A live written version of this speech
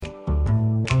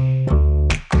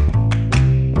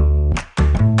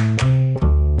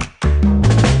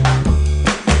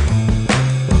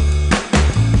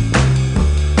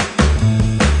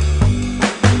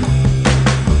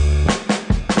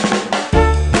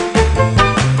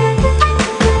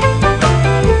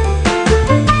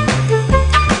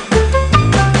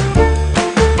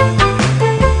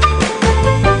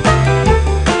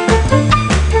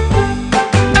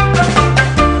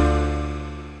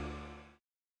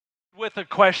with a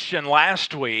question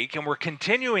last week, and we're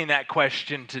continuing that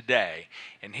question today.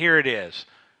 And here it is.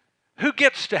 Who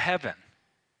gets to heaven?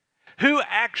 Who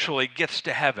actually gets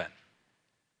to heaven?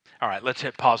 All right, let's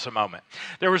hit pause a moment.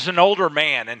 There was an older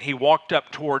man, and he walked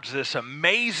up towards this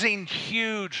amazing,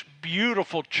 huge,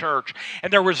 beautiful church.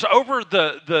 And there was over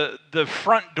the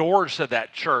front doors of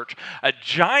that church a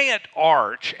giant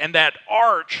arch, and that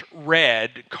arch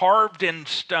read, carved in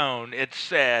stone, it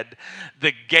said,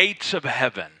 "The gates of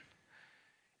heaven."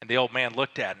 And the old man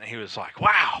looked at it, and he was like,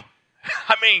 wow.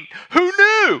 I mean, who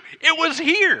knew? It was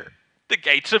here, the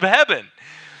gates of heaven.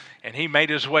 And he made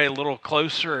his way a little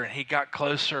closer, and he got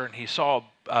closer, and he saw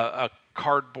a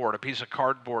piece of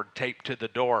cardboard taped to the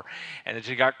door. And as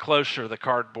he got closer, the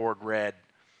cardboard read,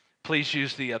 "Please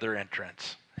use the other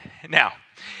entrance." Now,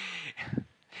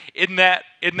 isn't that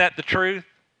the truth?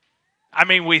 I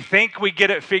mean, we think we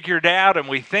get it figured out, and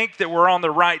we think that we're on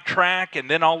the right track, and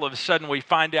then all of a sudden we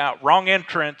find out, wrong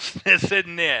entrance, this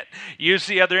isn't it. Use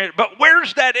the other entrance. But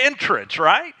where's that entrance,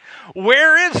 right?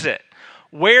 Where is it?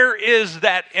 Where is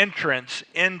that entrance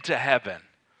into heaven?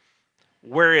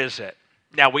 Where is it?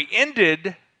 Now, we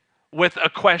ended with a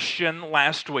question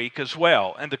last week as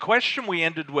well. And the question we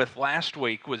ended with last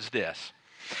week was this.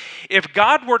 If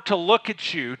God were to look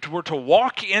at you, were to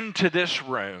walk into this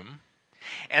room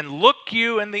and look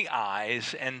you in the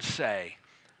eyes and say,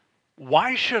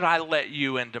 "Why should I let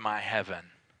you into my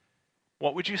heaven?"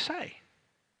 What would you say?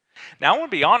 Now, I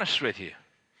want to be honest with you.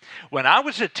 When I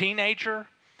was a teenager,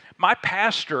 my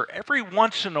pastor, every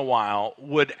once in a while,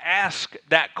 would ask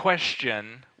that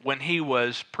question when he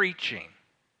was preaching.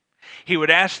 He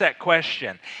would ask that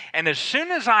question. And as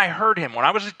soon as I heard him, when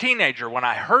I was a teenager, when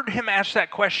I heard him ask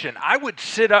that question, I would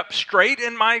sit up straight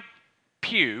in my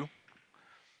pew.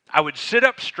 I would sit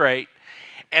up straight,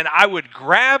 and I would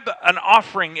grab an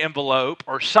offering envelope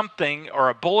or something, or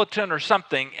a bulletin or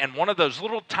something, and one of those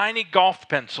little tiny golf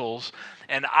pencils,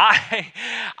 and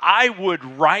I would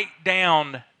write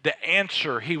down the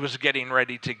answer he was getting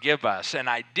ready to give us. And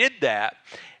I did that.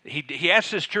 He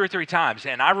asked this 2 or 3 times,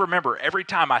 and I remember every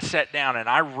time I sat down and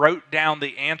I wrote down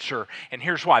the answer, and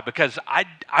here's why. Because I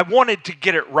wanted to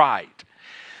get it right.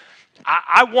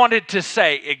 I wanted to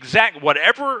say exactly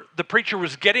whatever the preacher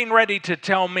was getting ready to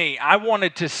tell me. I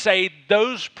wanted to say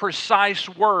those precise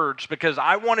words because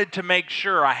I wanted to make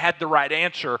sure I had the right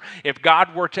answer if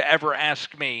God were to ever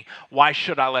ask me, "Why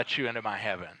should I let you into my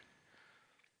heaven?"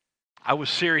 I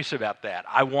was serious about that.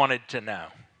 I wanted to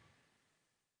know.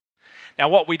 Now,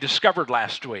 what we discovered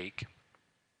last week,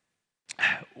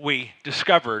 we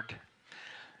discovered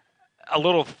a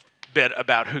little bit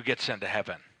about who gets into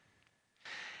heaven.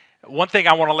 One thing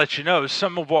I want to let you know is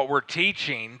some of what we're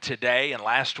teaching today and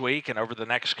last week and over the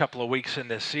next couple of weeks in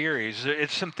this series,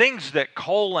 it's some things that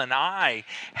Cole and I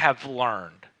have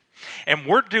learned. And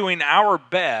we're doing our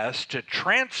best to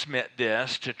transmit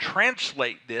this, to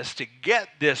translate this, to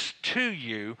get this to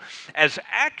you as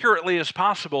accurately as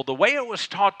possible, the way it was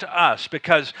taught to us,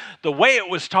 because the way it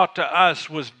was taught to us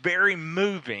was very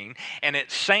moving, and it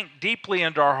sank deeply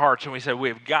into our hearts, and we said,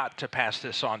 we've got to pass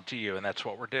this on to you, and that's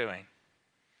what we're doing.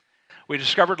 We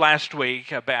discovered last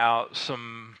week about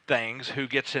some things, who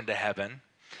gets into heaven.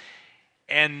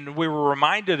 And we were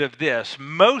reminded of this.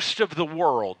 Most of the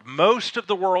world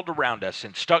around us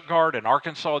in Stuttgart and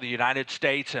Arkansas, the United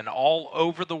States, and all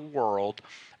over the world,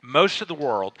 most of the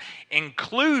world,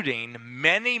 including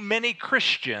many, many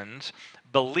Christians,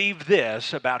 believe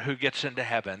this about who gets into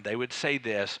heaven. They would say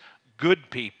this: good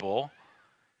people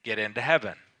get into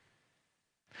heaven.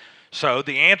 So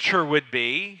the answer would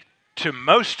be, to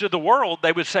most of the world,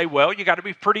 they would say, well, you got to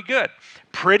be pretty good.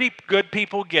 Pretty good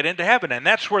people get into heaven. And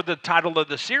that's where the title of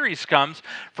the series comes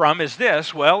from, is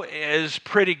this: well, is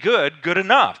pretty good good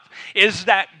enough? Is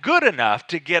that good enough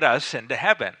to get us into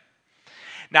heaven?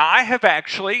 Now, I have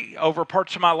actually, over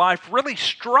parts of my life, really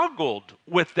struggled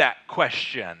with that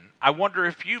question. I wonder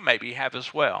if you maybe have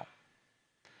as well.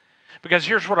 Because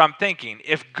here's what I'm thinking.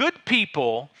 If good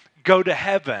people go to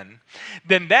heaven,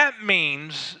 then that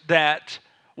means that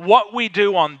what we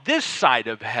do on this side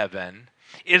of heaven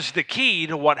is the key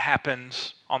to what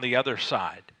happens on the other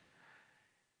side.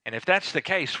 And if that's the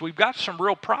case, we've got some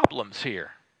real problems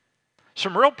here.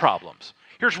 Some real problems.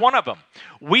 Here's one of them.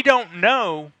 We don't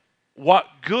know what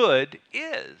good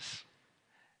is.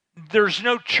 There's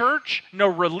no church, no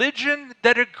religion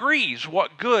that agrees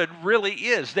what good really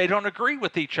is. They don't agree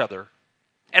with each other.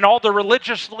 And all the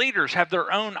religious leaders have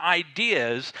their own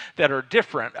ideas that are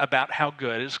different about how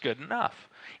good is good enough.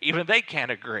 Even they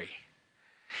can't agree.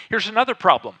 Here's another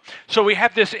problem. So we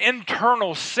have this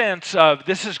internal sense of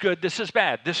this is good, this is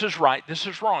bad, this is right, this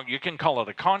is wrong. You can call it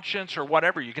a conscience or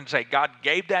whatever. You can say God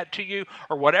gave that to you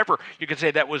or whatever. You can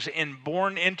say that was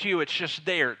inborn into you. It's just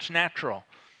there. It's natural.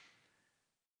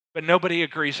 But nobody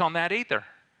agrees on that either.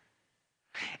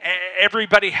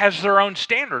 Everybody has their own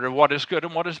standard of what is good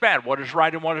and what is bad, what is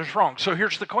right and what is wrong. So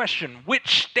here's the question.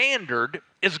 Which standard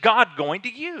is God going to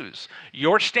use?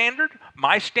 Your standard,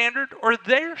 my standard, or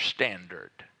their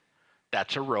standard?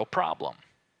 That's a real problem.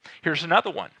 Here's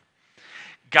another one.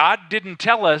 God didn't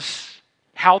tell us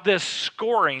how this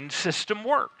scoring system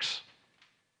works.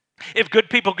 If good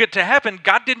people get to heaven,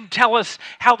 God didn't tell us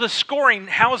how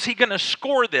is he going to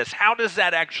score this? How does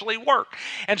that actually work?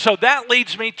 And so that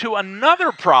leads me to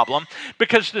another problem,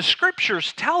 because the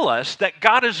scriptures tell us that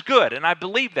God is good, and I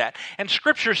believe that. And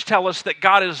scriptures tell us that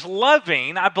God is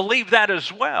loving. I believe that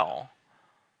as well.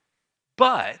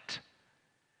 But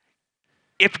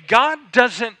if God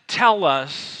doesn't tell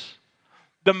us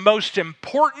the most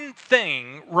important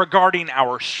thing regarding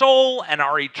our soul and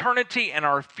our eternity and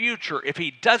our future, if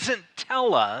he doesn't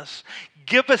tell us,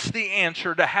 give us the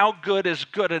answer to how good is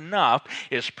good enough,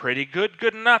 is pretty good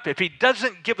good enough? If he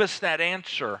doesn't give us that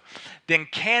answer, then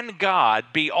can God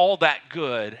be all that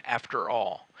good after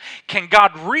all? Can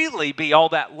God really be all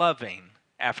that loving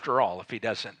after all if he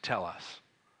doesn't tell us?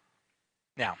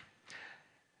 Now,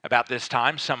 about this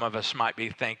time, some of us might be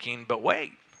thinking, but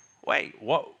wait,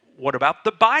 what about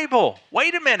the Bible?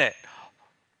 Wait a minute.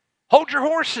 Hold your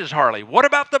horses, Harley. What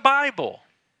about the Bible?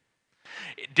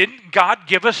 Didn't God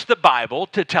give us the Bible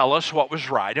to tell us what was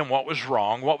right and what was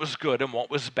wrong, what was good and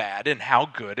what was bad, and how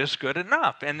good is good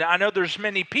enough? And I know there's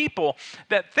many people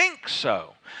that think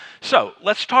so. So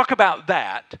let's talk about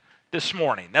that this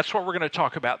morning. That's what we're going to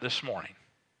talk about this morning.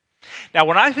 Now,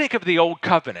 when I think of the Old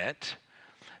Covenant,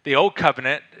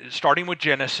 starting with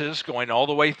Genesis, going all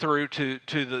the way through to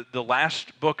the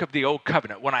last book of the Old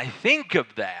Covenant, when I think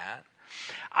of that,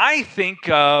 I think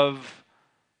of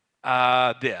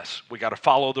this. We got to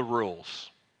follow the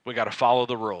rules. We got to follow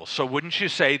the rules. So wouldn't you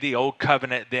say the Old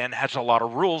Covenant then has a lot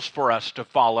of rules for us to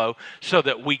follow so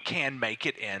that we can make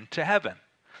it into heaven?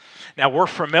 Now, we're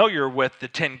familiar with the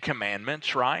Ten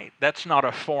Commandments, right? That's not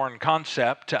a foreign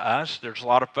concept to us. There's a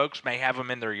lot of folks may have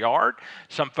them in their yard.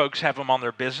 Some folks have them on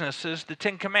their businesses, the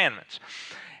Ten Commandments.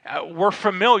 We're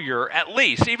familiar, at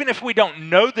least, even if we don't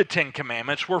know the Ten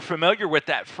Commandments, we're familiar with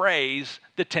that phrase,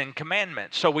 the Ten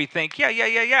Commandments. So we think,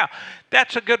 yeah,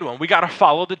 that's a good one. We got to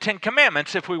follow the Ten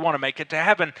Commandments if we want to make it to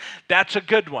heaven. That's a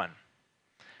good one.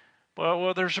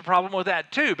 Well, there's a problem with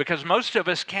that too, because most of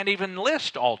us can't even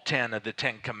list all 10 of the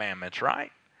 10 commandments,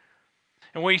 right?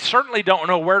 And we certainly don't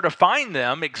know where to find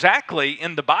them exactly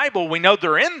in the Bible. We know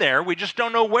they're in there. We just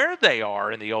don't know where they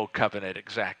are in the Old Covenant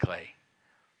exactly.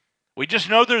 We just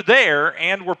know they're there,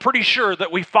 and we're pretty sure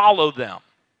that we follow them.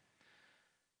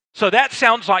 So that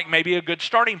sounds like maybe a good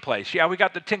starting place. Yeah, we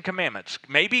got the 10 commandments.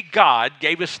 Maybe God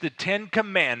gave us the 10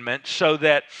 commandments so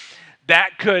that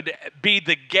could be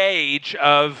the gauge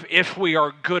of if we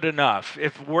are good enough.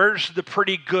 Where's the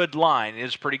pretty good line?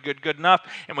 Is pretty good enough?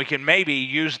 And we can maybe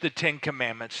use the 10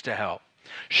 commandments to help.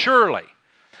 Surely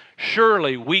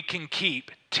we can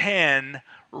keep 10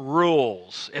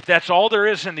 rules. If that's all there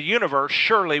is in the universe,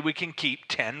 surely we can keep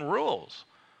 10 rules.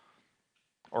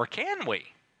 Or can we?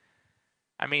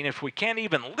 I mean, if we can't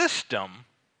even list them,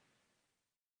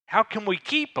 how can we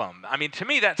keep them? I mean, to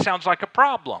me, that sounds like a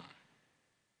problem.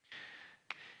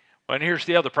 And here's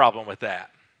the other problem with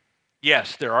that.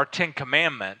 Yes, there are 10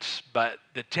 commandments, but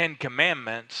the 10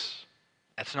 commandments,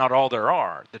 that's not all there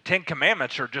are. The 10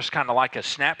 commandments are just kind of like a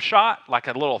snapshot, like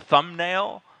a little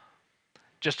thumbnail,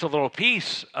 just a little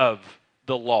piece of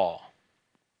the law.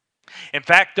 In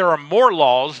fact, there are more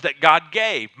laws that God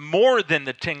gave, more than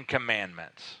the 10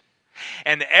 commandments.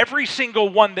 And every single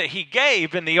one that he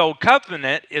gave in the Old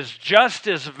Covenant is just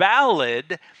as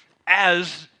valid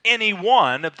as any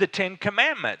one of the 10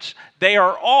 commandments. They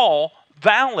are all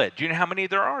valid. Do you know how many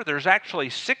there are? There's actually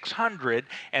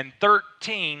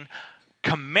 613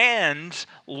 commands,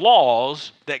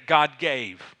 laws that God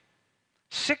gave.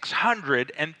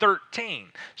 613.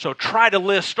 So try to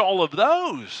list all of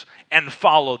those and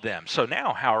follow them. So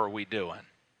now how are we doing?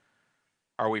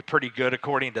 Are we pretty good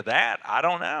according to that? I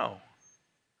don't know.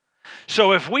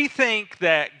 So if we think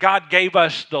that God gave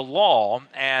us the law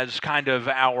as kind of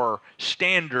our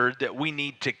standard that we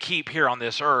need to keep here on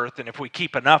this earth, and if we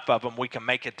keep enough of them, we can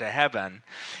make it to heaven.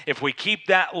 If we keep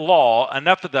that law,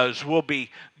 enough of those will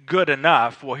be good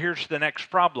enough. Well, here's the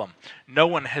next problem. No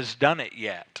one has done it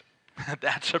yet.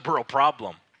 That's a real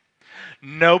problem.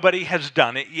 Nobody has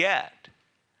done it yet.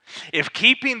 If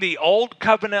keeping the old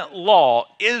covenant law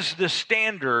is the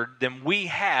standard, then we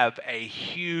have a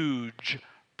huge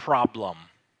problem.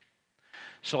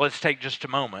 So let's take just a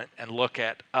moment and look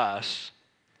at us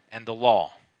and the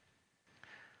law.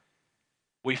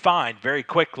 We find very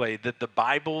quickly that the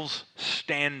Bible's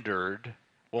standard,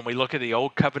 when we look at the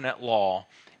old covenant law,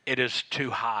 it is too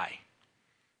high.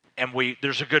 And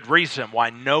there's a good reason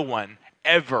why no one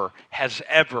has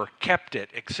ever kept it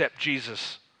except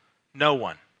Jesus. No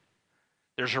one.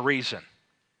 There's a reason.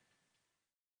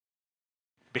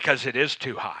 Because it is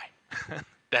too high.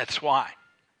 That's why.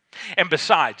 And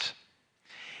besides,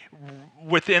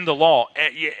 within the law,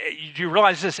 do you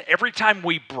realize this? Every time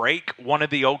we break one of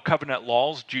the old covenant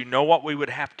laws, do you know what we would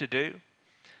have to do?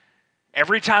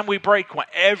 Every time we break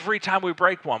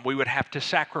one, we would have to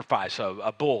sacrifice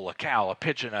a bull, a cow, a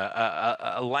pigeon,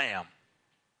 a lamb.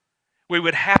 We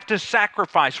would have to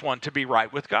sacrifice one to be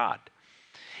right with God.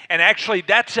 And actually,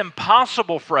 that's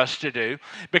impossible for us to do,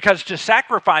 because to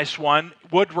sacrifice one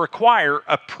would require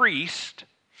a priest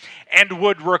and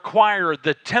would require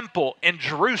the temple in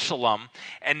Jerusalem,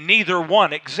 and neither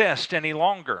one exists any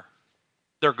longer.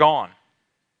 They're gone.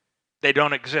 They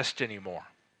don't exist anymore.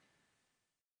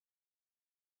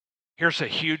 Here's a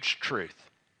huge truth.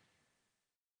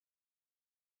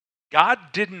 God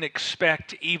didn't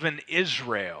expect even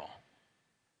Israel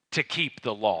to keep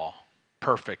the law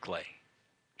perfectly.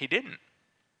 He didn't.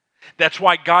 That's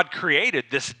why God created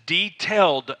this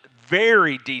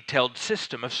very detailed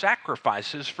system of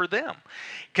sacrifices for them.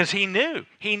 Because he knew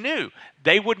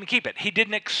they wouldn't keep it. He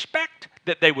didn't expect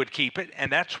that they would keep it,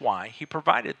 and that's why he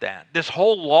provided that. This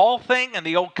whole law thing in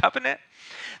the Old Covenant,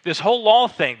 this whole law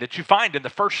thing that you find in the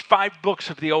first 5 books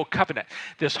of the Old Covenant,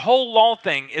 this whole law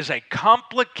thing is a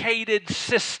complicated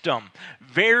system,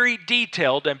 very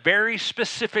detailed and very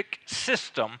specific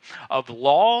system of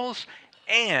laws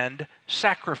and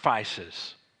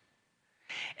sacrifices.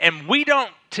 And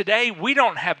today we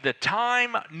don't have the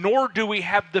time, nor do we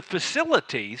have the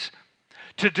facilities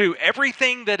to do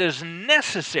everything that is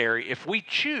necessary if we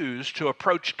choose to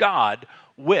approach God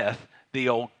with the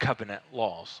Old Covenant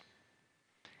laws.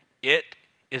 It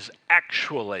is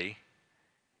actually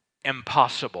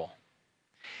impossible.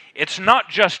 It's not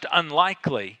just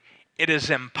unlikely, it is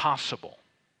impossible.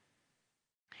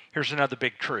 Here's another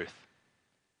big truth.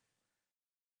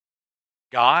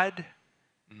 God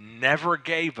never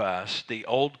gave us the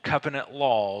Old Covenant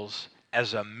laws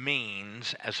as a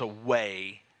means, as a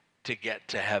way to get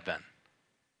to heaven.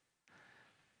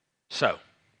 So,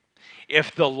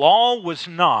 if the law was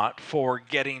not for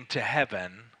getting to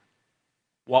heaven,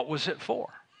 what was it for?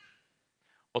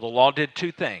 Well, the law did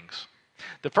 2 things.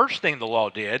 The first thing the law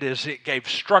did is it gave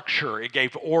structure, it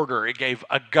gave order, it gave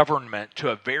a government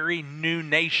to a very new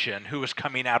nation who was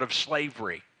coming out of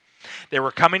slavery. They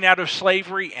were coming out of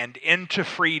slavery and into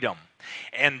freedom.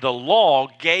 And the law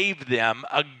gave them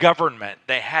a government.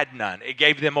 They had none. It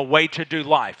gave them a way to do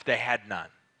life. They had none.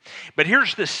 But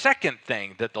here's the second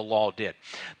thing that the law did.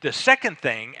 The second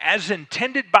thing, as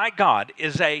intended by God,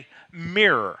 is a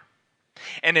mirror.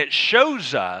 And it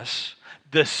shows us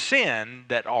the sin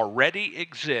that already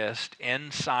exists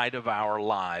inside of our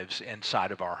lives,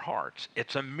 inside of our hearts.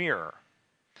 It's a mirror.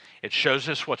 It shows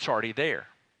us what's already there.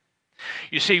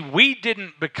 You see, we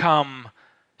didn't become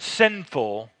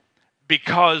sinful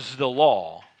because the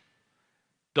law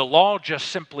just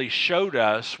simply showed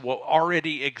us what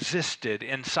already existed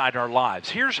inside our lives.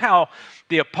 Here's how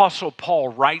the Apostle Paul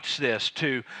writes this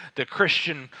to the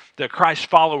Christ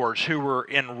followers who were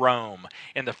in Rome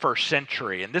in the first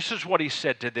century. And this is what he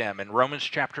said to them in Romans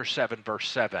chapter 7, verse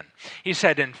 7. He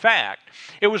said, "In fact,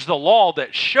 it was the law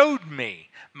that showed me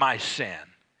my sin."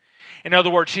 In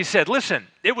other words, he said, listen,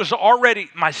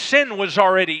 my sin was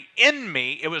already in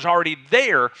me. It was already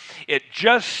there. It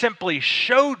just simply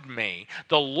showed me.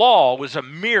 The law was a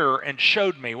mirror and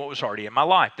showed me what was already in my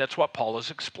life. That's what Paul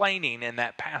is explaining in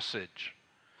that passage.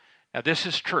 Now, this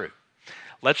is true.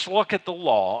 Let's look at the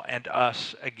law and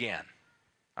us again.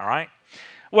 All right?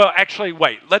 Well, actually,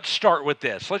 wait. Let's start with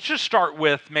this. Let's just start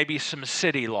with maybe some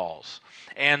city laws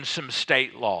and some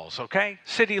state laws, okay?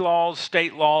 City laws,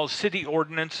 state laws, city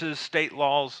ordinances, state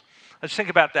laws. Let's think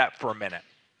about that for a minute.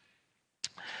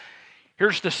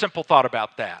 Here's the simple thought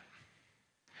about that.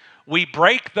 We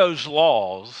break those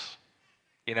laws,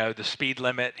 the speed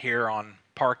limit here on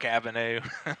Park Avenue.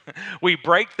 We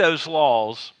break those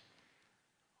laws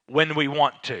when we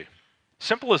want to.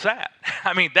 Simple as that.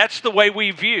 I mean, that's the way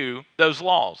we view those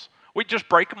laws. We just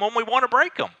break them when we want to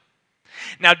break them.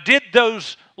 Now, did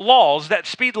those laws, that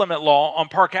speed limit law on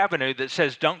Park Avenue that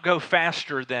says don't go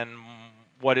faster than,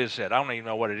 what is it? I don't even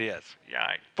know what it is. Yeah,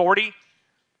 40?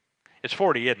 It's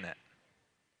 40, isn't it?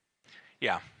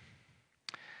 Yeah.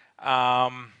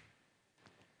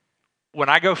 When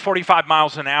I go 45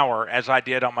 miles an hour, as I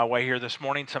did on my way here this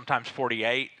morning, sometimes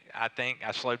 48, I think.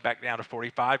 I slowed back down to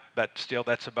 45, but still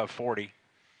that's above 40.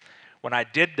 When I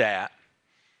did that,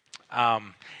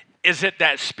 is it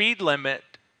that speed limit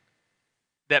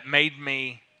that made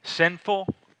me sinful?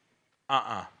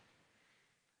 The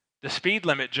speed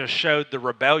limit just showed the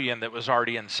rebellion that was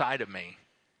already inside of me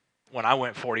when I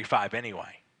went 45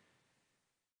 anyway.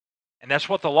 And that's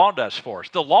what the law does for us.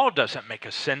 The law doesn't make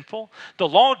us sinful. The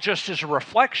law just is a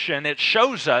reflection. It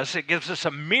shows us, it gives us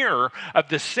a mirror of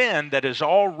the sin that is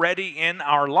already in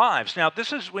our lives. Now,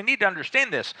 we need to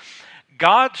understand this.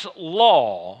 God's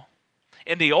law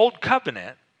in the Old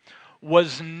Covenant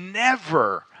was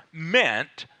never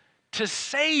meant to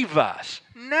save us.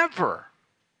 Never.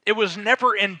 It was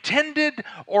never intended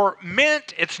or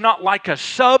meant. It's not like a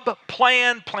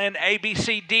sub-plan, plan A, B,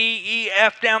 C, D, E,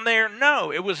 F down there.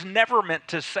 No, it was never meant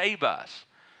to save us.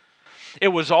 It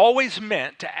was always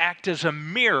meant to act as a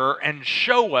mirror and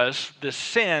show us the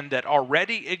sin that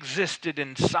already existed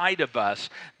inside of us,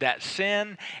 that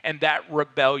sin and that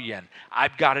rebellion.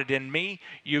 I've got it in me,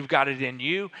 you've got it in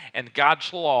you, and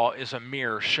God's law is a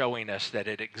mirror showing us that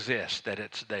it exists, that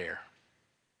it's there.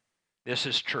 This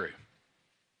is true.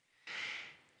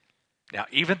 Now,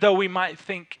 even though we might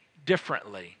think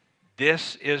differently,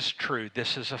 this is true.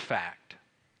 This is a fact.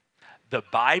 The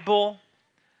Bible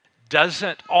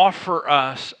doesn't offer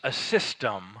us a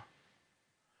system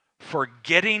for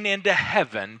getting into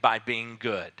heaven by being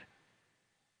good.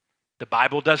 The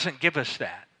Bible doesn't give us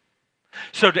that.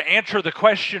 So to answer the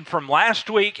question from last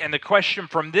week and the question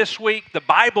from this week, the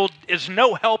Bible is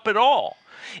no help at all.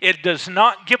 It does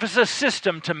not give us a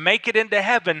system to make it into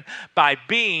heaven by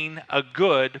being a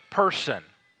good person.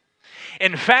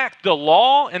 In fact, the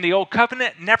law in the Old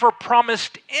Covenant never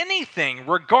promised anything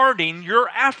regarding your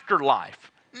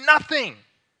afterlife. Nothing.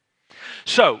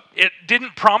 So, it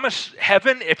didn't promise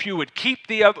heaven if you would keep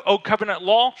the Old Covenant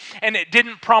law, and it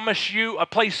didn't promise you a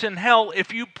place in hell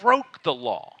if you broke the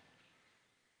law.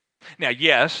 Now,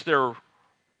 yes, there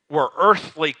were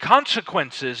earthly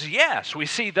consequences. Yes, we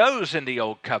see those in the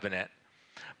Old Covenant.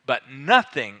 But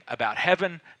nothing about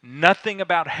heaven, nothing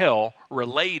about hell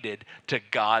related to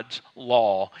God's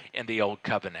law in the Old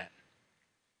Covenant.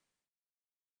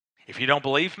 If you don't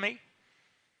believe me,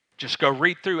 just go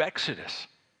read through Exodus.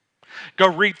 Go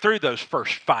read through those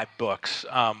first 5 books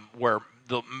where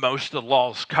most of the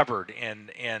law is covered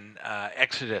in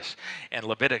Exodus and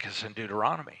Leviticus and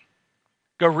Deuteronomy.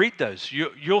 Go read those.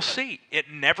 You'll see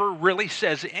it never really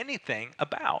says anything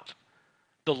about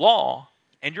the law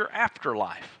and your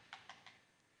afterlife.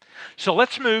 So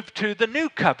let's move to the New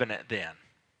Covenant then.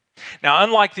 Now,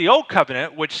 unlike the Old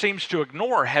Covenant, which seems to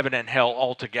ignore heaven and hell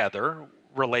altogether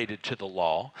related to the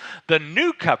law, the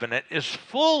New Covenant is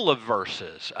full of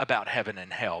verses about heaven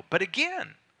and hell. But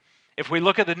again, if we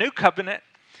look at the New Covenant,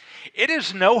 it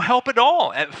is no help at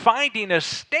all at finding a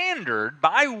standard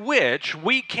by which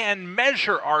we can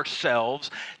measure ourselves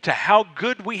to how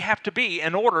good we have to be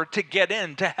in order to get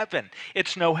into heaven.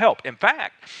 It's no help. In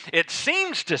fact, it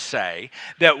seems to say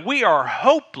that we are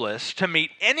hopeless to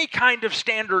meet any kind of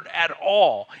standard at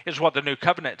all, is what the New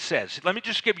Covenant says. Let me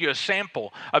just give you a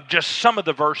sample of just some of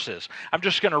the verses. I'm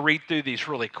just going to read through these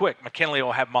really quick. McKinley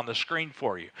will have them on the screen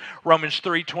for you. Romans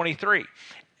 3:23.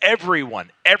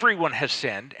 Everyone has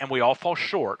sinned, and we all fall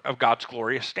short of God's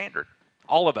glorious standard.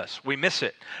 All of us, we miss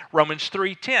it. Romans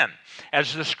 3:10,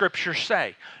 as the scriptures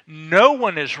say, no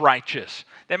one is righteous.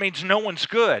 That means no one's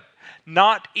good,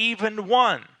 not even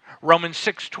one. Romans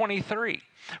 6:23,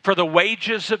 for the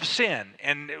wages of sin,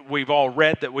 and we've all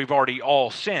read that we've already all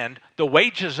sinned, the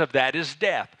wages of that is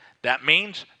death. That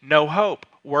means no hope.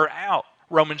 We're out.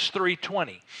 Romans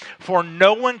 3:20, for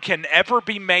no one can ever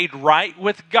be made right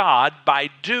with God by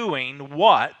doing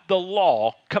what the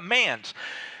law commands.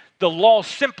 The law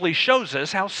simply shows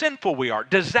us how sinful we are.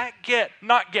 Does that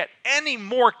not get any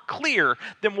more clear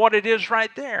than what it is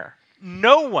right there?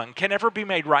 No one can ever be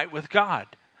made right with God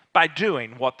by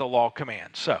doing what the law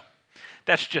commands. So,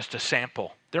 that's just a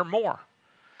sample. There are more.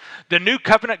 The New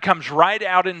Covenant comes right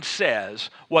out and says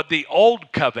what the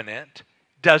Old Covenant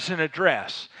doesn't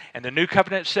address. And the New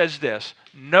Covenant says this: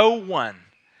 no one,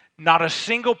 not a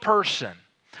single person,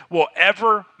 will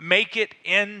ever make it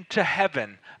into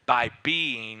heaven by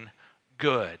being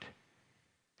good.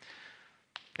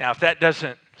 Now, if that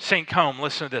doesn't sink home,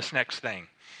 listen to this next thing.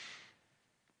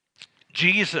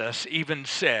 Jesus even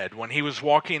said, when he was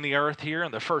walking the earth here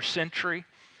in the first century,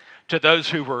 to those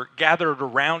who were gathered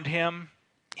around him,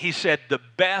 he said, the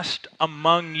best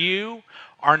among you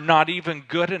are not even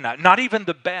good enough, not even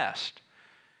the best.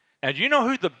 Now, do you know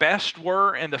who the best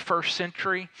were in the first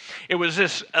century? It was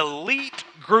this elite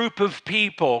group of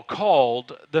people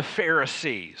called the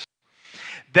Pharisees.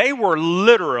 They were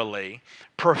literally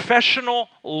professional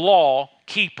law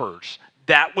keepers.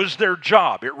 That was their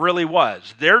job. It really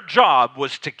was. Their job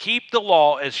was to keep the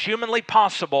law as humanly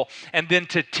possible and then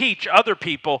to teach other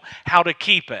people how to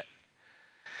keep it.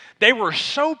 They were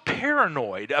so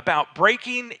paranoid about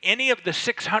breaking any of the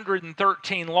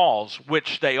 613 laws,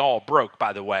 which they all broke,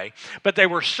 by the way, but they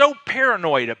were so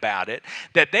paranoid about it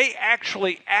that they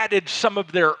actually added some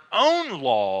of their own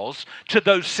laws to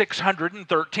those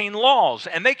 613 laws.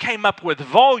 And they came up with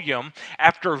volume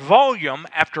after volume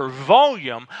after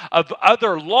volume of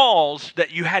other laws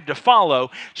that you had to follow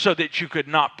so that you could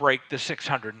not break the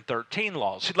 613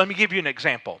 laws. Let me give you an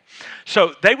example.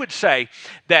 So they would say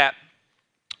that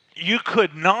you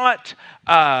could not,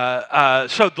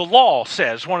 so the law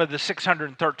says, one of the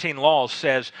 613 laws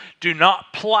says, do not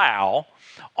plow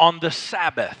on the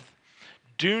Sabbath.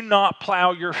 Do not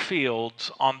plow your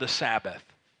fields on the Sabbath.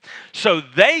 So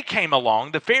they came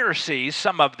along, the Pharisees,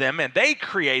 some of them, and they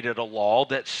created a law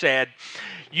that said,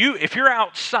 if you're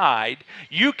outside,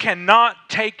 you cannot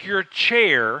take your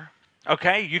chair.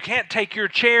 Okay, you can't take your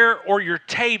chair or your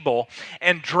table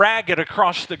and drag it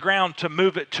across the ground to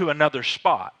move it to another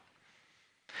spot.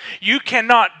 You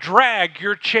cannot drag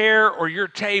your chair or your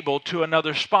table to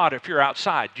another spot if you're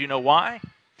outside. Do you know why?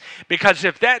 Because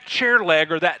if that chair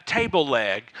leg or that table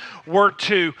leg were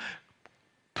to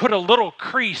put a little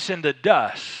crease in the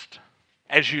dust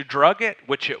as you drug it,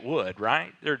 which it would,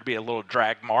 right? There'd be a little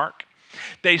drag mark.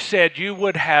 They said you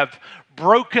would have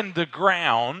broken the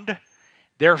ground,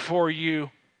 therefore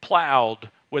you plowed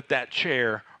with that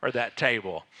chair or that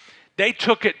table. They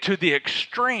took it to the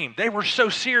extreme. They were so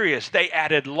serious. They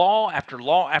added law after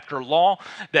law after law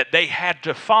that they had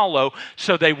to follow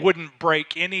so they wouldn't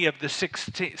break any of the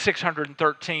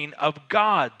 613 of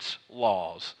God's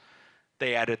laws.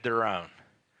 They added their own.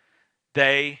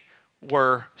 They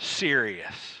were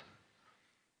serious.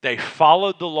 They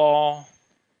followed the law.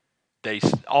 They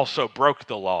also broke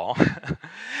the law.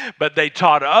 But they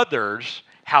taught others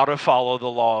how to follow the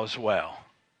law as well.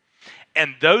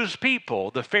 And those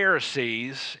people, the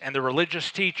Pharisees and the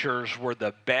religious teachers, were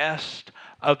the best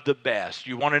of the best.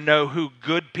 You want to know who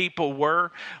good people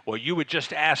were? Well, you would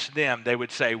just ask them. They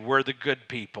would say, we're the good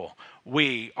people.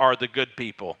 We are the good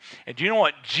people. And do you know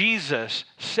what Jesus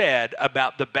said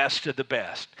about the best of the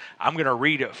best? I'm going to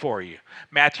read it for you.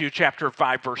 Matthew chapter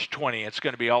 5, verse 20. It's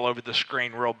going to be all over the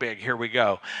screen real big. Here we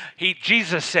go.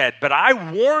 Jesus said, but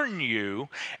I warn you,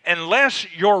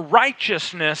 unless your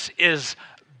righteousness is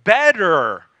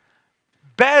better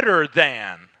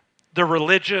than the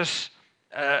righteousness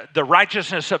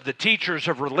of the teachers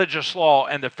of religious law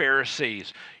and the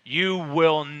Pharisees, you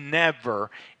will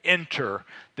never enter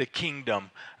the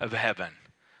kingdom of heaven.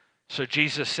 So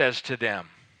Jesus says to them,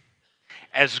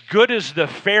 as good as the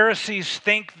Pharisees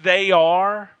think they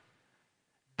are,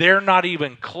 they're not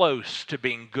even close to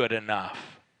being good enough.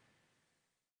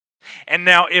 And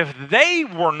now, if they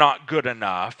were not good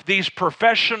enough, these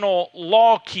professional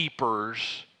law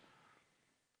keepers,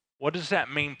 what does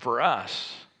that mean for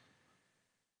us?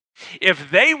 If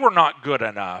they were not good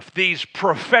enough, these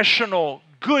professional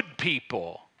good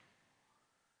people,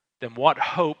 then what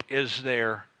hope is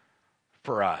there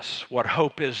for us? What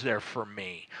hope is there for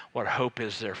me? What hope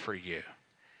is there for you?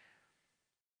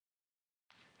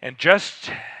 And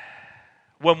just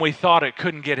when we thought it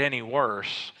couldn't get any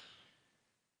worse,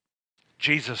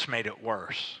 Jesus made it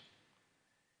worse.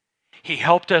 He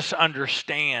helped us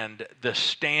understand the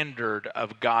standard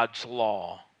of God's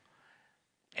law,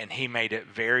 and he made it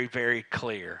very, very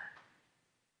clear.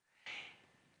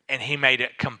 And he made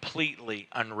it completely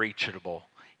unreachable.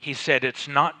 He said it's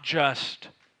not just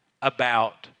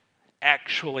about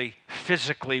actually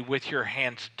physically with your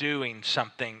hands doing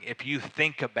something. If you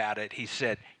think about it, he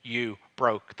said, you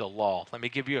broke the law. Let me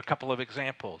give you a couple of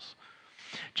examples.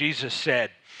 Jesus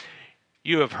said,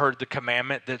 you have heard the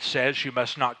commandment that says you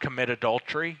must not commit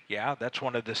adultery. Yeah, that's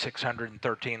one of the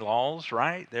 613 laws,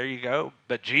 right? There you go.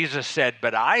 But Jesus said,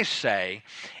 but I say,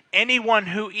 anyone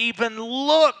who even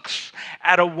looks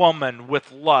at a woman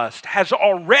with lust has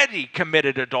already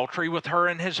committed adultery with her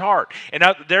in his heart. And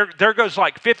there goes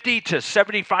like 50 to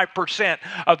 75%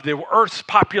 of the earth's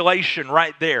population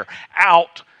right there.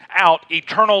 Out,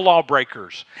 eternal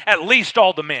lawbreakers. At least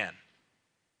all the men.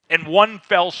 In one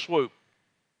fell swoop.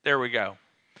 There we go.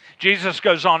 Jesus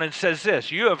goes on and says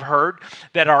this, you have heard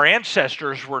that our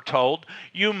ancestors were told,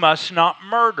 you must not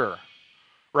murder,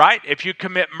 right? If you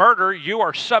commit murder, you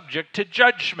are subject to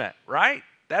judgment, right?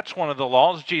 That's one of the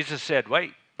laws. Jesus said,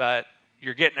 wait, but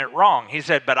you're getting it wrong. He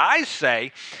said, but I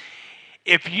say,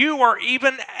 If you are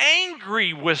even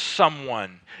angry with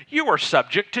someone, you are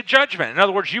subject to judgment. In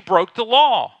other words, you broke the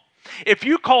law. If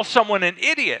you call someone an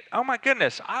idiot, oh my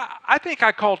goodness, I think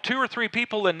I call 2 or 3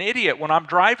 people an idiot when I'm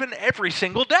driving every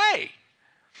single day.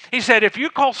 He said, if you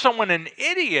call someone an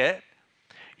idiot,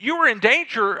 you are in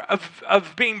danger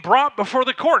of being brought before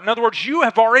the court. In other words, you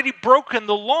have already broken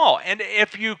the law. And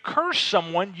if you curse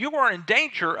someone, you are in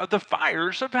danger of the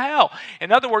fires of hell.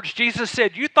 In other words, Jesus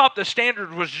said, you thought the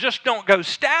standard was just don't go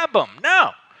stab them.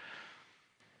 No.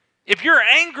 If you're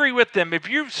angry with them, if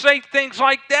you say things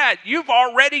like that, you've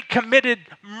already committed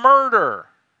murder.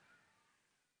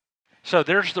 So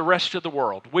there's the rest of the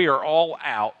world. We are all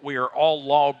out. We are all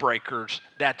lawbreakers.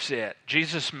 That's it.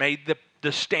 Jesus made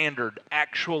the standard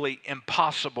actually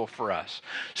impossible for us.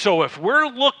 So if we're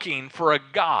looking for a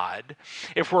God,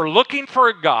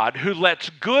 who lets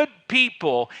good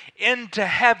people into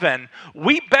heaven,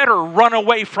 we better run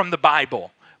away from the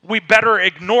Bible. We better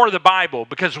ignore the Bible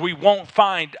because we won't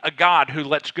find a God who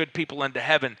lets good people into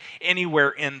heaven anywhere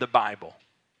in the Bible.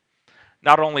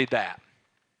 Not only that,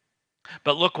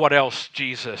 but look what else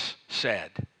Jesus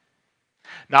said.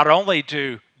 Not only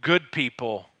do good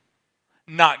people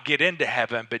not get into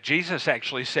heaven, but Jesus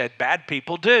actually said bad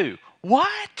people do.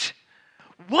 What?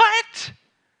 What?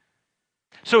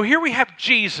 So here we have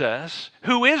Jesus,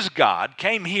 who is God,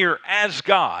 came here as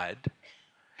God,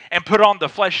 and put on the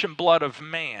flesh and blood of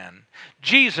man.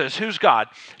 Jesus, who's God,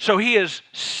 so he is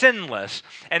sinless.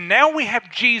 And now we have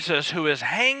Jesus who is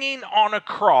hanging on a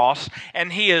cross,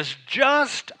 and he is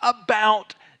just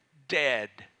about dead.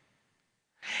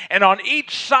 And on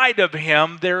each side of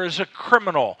him, there is a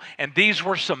criminal, and these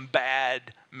were some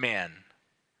bad men.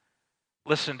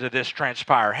 Listen to this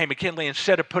transpire. Hey, McKinley,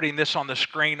 instead of putting this on the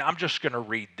screen, I'm just going to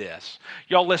read this.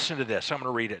 Y'all listen to this. I'm going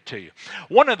to read it to you.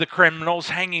 One of the criminals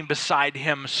hanging beside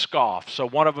him scoffed. So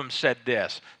one of them said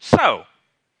this, "So,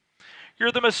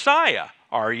 you're the Messiah,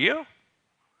 are you?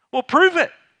 Well, prove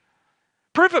it.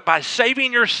 Prove it by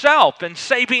saving yourself and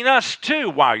saving us too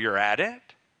while you're at it."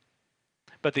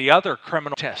 But the other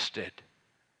criminal protested.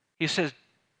 He says,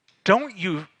 "Don't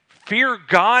you fear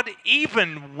God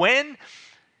even when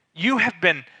you have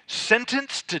been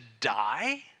sentenced to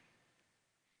die?"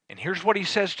 And here's what he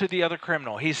says to the other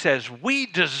criminal. He says, "We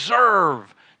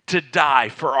deserve to die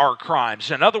for our crimes."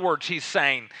 In other words, he's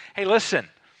saying, hey, listen,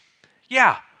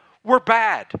 yeah, we're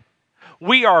bad.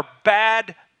 We are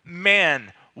bad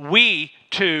men. We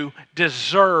too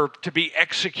deserve to be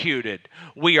executed.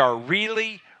 We are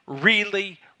really,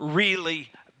 really,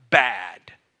 really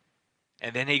bad.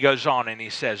 And then he goes on and he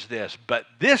says this, "But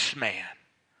this man,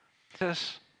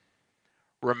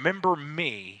 remember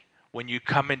me when you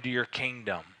come into your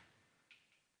kingdom."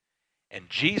 And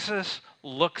Jesus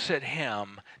looks at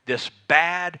him, this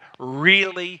bad,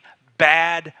 really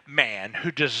bad man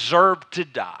who deserved to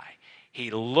die. He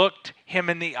looked him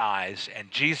in the eyes, and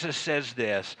Jesus says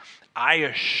this, "I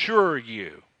assure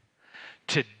you,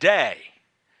 today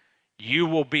you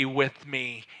will be with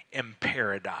me in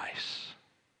paradise."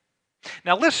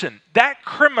 Now listen, that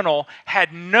criminal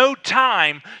had no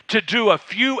time to do a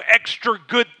few extra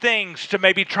good things to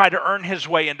maybe try to earn his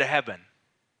way into heaven.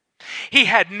 He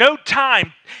had no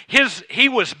time. He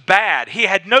was bad. He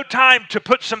had no time to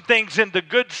put some things in the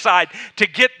good side to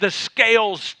get the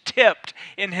scales tipped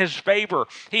in his favor.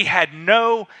 He had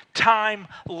no time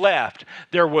left.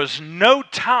 There was no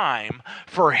time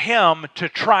for him to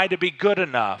try to be good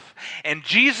enough. And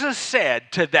Jesus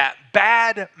said to that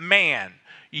bad man,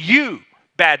 "You,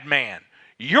 bad man,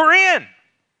 you're in.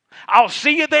 I'll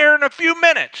see you there in a few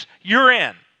minutes. You're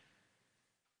in."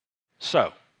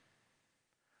 So,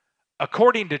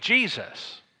 according to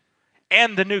Jesus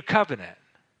and the new covenant,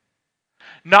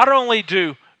 not only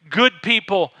do good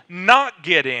people not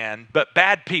get in, but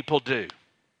bad people do.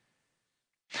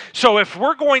 So if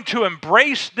we're going to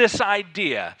embrace this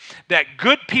idea that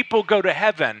good people go to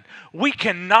heaven, we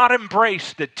cannot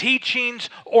embrace the teachings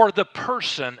or the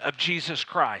person of Jesus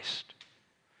Christ.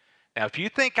 Now, if you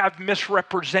think I've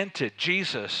misrepresented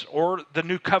Jesus or the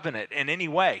new covenant in any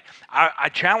way, I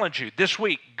challenge you this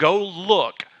week, go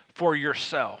look for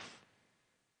yourself.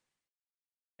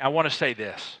 I want to say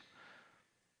this.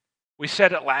 We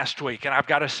said it last week, and I've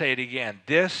got to say it again.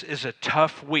 This is a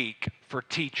tough week for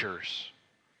teachers.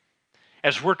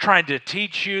 As we're trying to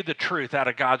teach you the truth out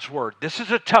of God's Word, this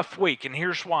is a tough week, and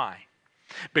here's why.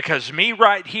 Because me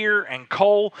right here and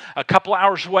Cole a couple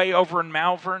hours away over in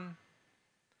Malvern,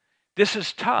 this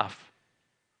is tough.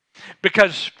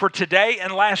 Because for today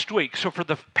and last week, so for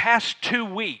the past 2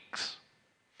 weeks,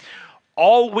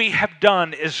 all we have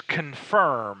done is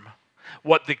confirm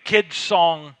what the kids'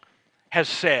 song has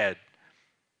said.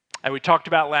 And we talked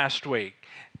about last week.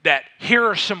 that here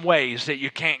are some ways that you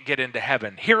can't get into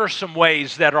heaven. Here are some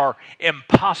ways that are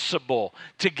impossible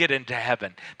to get into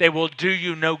heaven. They will do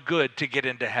you no good to get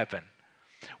into heaven.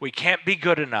 We can't be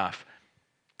good enough,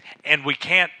 and we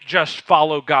can't just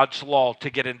follow God's law to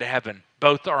get into heaven.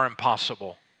 Both are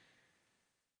impossible.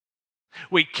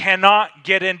 We cannot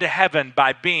get into heaven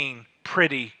by being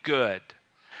pretty good,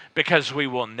 because we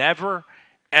will never,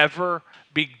 ever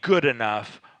be good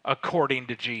enough according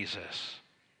to Jesus.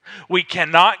 We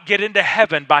cannot get into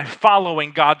heaven by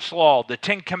following God's law, the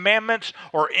 10 Commandments,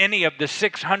 or any of the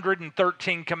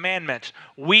 613 commandments.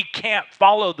 We can't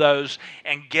follow those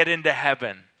and get into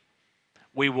heaven.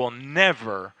 We will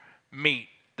never meet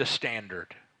the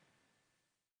standard.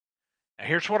 Now,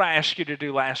 here's what I asked you to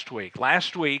do last week.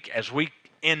 Last week, as we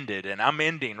ended, and I'm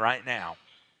ending right now,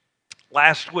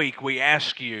 last week we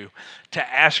asked you to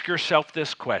ask yourself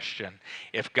this question.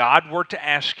 If God were to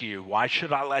ask you, why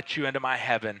should I let you into my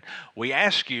heaven? We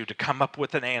ask you to come up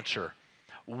with an answer.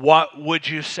 What would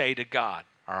you say to God?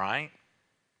 All right?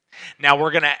 Now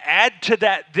we're going to add to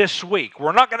that this week.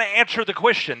 We're not going to answer the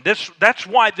question. That's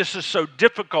why this is so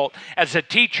difficult as a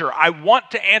teacher. I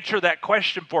want to answer that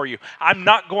question for you. I'm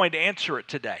not going to answer it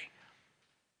today.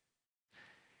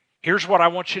 Here's what I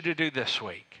want you to do this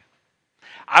week.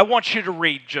 I want you to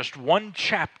read just one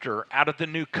chapter out of the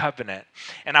New Covenant,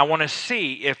 and I want to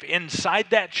see if inside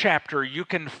that chapter you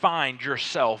can find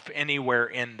yourself anywhere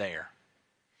in there.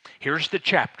 Here's the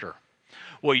chapter.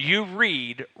 Will you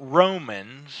read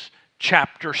Romans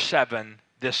chapter 7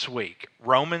 this week?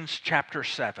 Romans chapter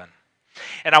 7.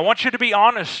 And I want you to be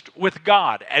honest with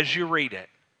God as you read it.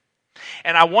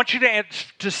 And I want you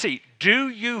to see, do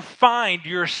you find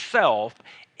yourself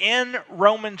in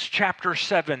Romans chapter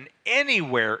 7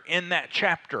 anywhere in that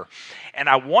chapter? And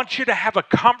I want you to have a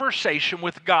conversation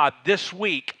with God this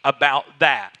week about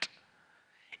that.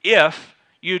 If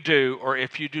you do, or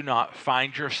if you do not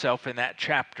find yourself in that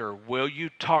chapter, will you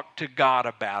talk to God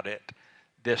about it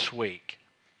this week?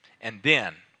 And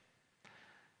then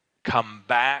come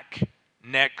back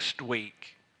next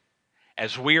week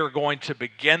as we are going to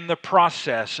begin the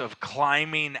process of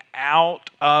climbing out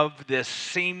of this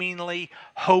seemingly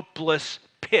hopeless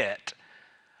pit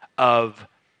of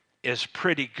is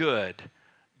pretty good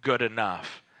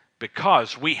enough?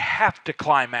 Because we have to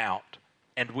climb out,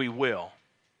 and we will.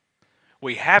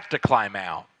 We have to climb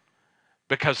out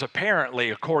because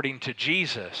apparently, according to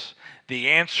Jesus, the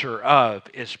answer of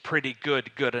is pretty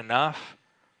good enough?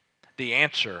 The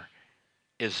answer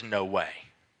is no way.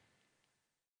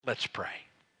 Let's pray.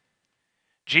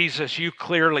 Jesus, you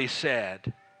clearly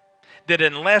said that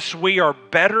unless we are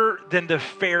better than the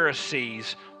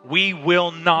Pharisees, we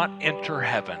will not enter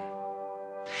heaven.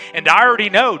 And I already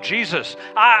know, Jesus,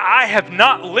 I have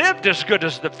not lived as good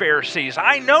as the Pharisees.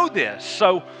 I know this.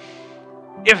 So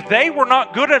if they were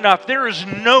not good enough, there is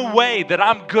no way that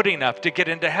I'm good enough to get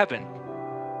into heaven.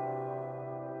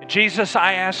 Jesus,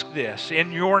 I ask this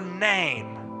in your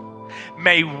name.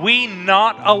 May we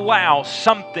not allow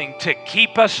something to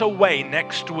keep us away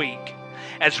next week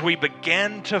as we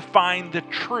begin to find the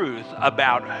truth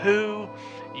about who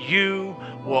you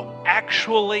will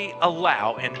actually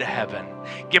allow into heaven.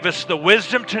 Give us the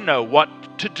wisdom to know what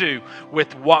to do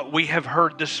with what we have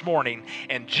heard this morning.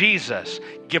 And Jesus,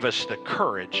 give us the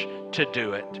courage to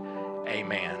do it.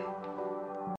 Amen.